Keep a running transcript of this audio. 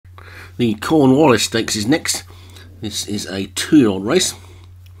The Cornwallis Stakes is next. This is a 2-year-old race.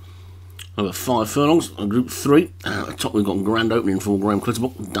 Over 5 furlongs, Group 3. At the top we've got Grand Opening for Graham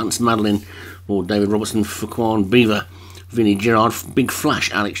Clutterbuck, Dance Madeline for David Robertson, Faquan Beaver, Vinnie Gerard, Big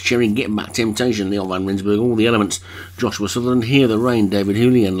Flash, Alex Cherry, Get Back Temptation, Leon Van Rensburg, All the Elements, Joshua Sutherland, Hear the Rain, David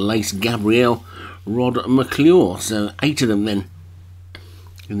Hooley, and Lace Gabrielle, Rod McClure. So 8 of them then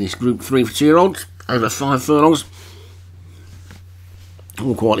in this Group 3 for 2-year-olds, over 5 furlongs.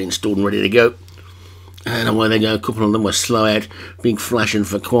 All quite installed and ready to go. And away they go. A couple of them were slow out. Big Flash and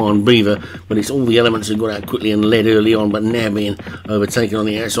Faquan Beaver. But it's All the Elements who got out quickly and led early on, but now being overtaken on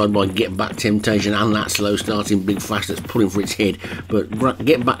the outside by Get Back Temptation and that slow starting Big Flash that's pulling for its head. But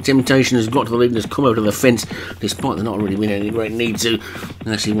Get Back Temptation has got to the lead and has come over to the fence, despite there not really being any great need to,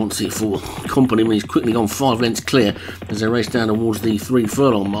 unless he wants it for company, when he's quickly gone 5 lengths clear as they race down towards the 3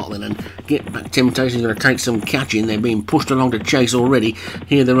 furlong mark then. And Get Back Temptation is going to take some catching. They're being pushed along to chase already.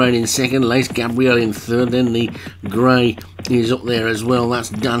 Hear the Rain in second, Lace Gabrielle in third. Then the grey is up there as well. That's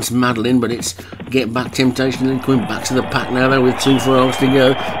Dance Madeline, but it's Get Back Temptation and coming back to the pack now though with 2 furlongs to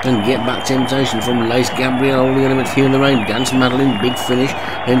go. And Get Back Temptation from Lace Gabrielle, All the Elements, Here in the Rain, Dance Madeline, Big Finish,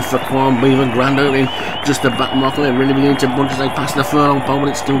 then Faquan Beaver, Grand Opening, just the back marker. They're really beginning to bunch as they pass the furlong pole, but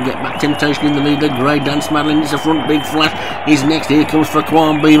it's still Get Back Temptation in the lead. The grey Dance Madeline is the front, Big Flash is next. Here comes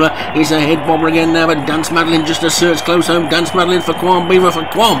Faquan Beaver. It's a head bobber again now, but Dance Madeline just asserts close home. Dance Madeline, Faquan Beaver,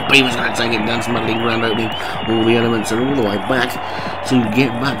 Faquan Beaver's going to take it. Dance Madeline, Grand Opening, All the Elements are all the way back to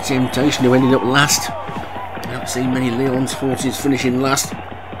Get Back Temptation, who ended up last. I don't see many Leon's horses finishing last.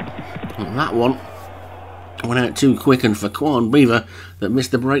 And that one went out too quick, and Faquan Beaver that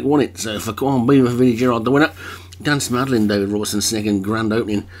missed the break won it. So Faquan Beaver, Vinnie Gerard the winner. Dance Madeline, David Robertson second, Grand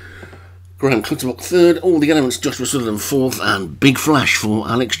Opening, Graham Clutterbuck third, All the Elements, Joshua Sutherland fourth, and Big Flash for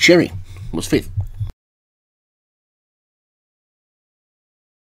Alex Cherry was fifth.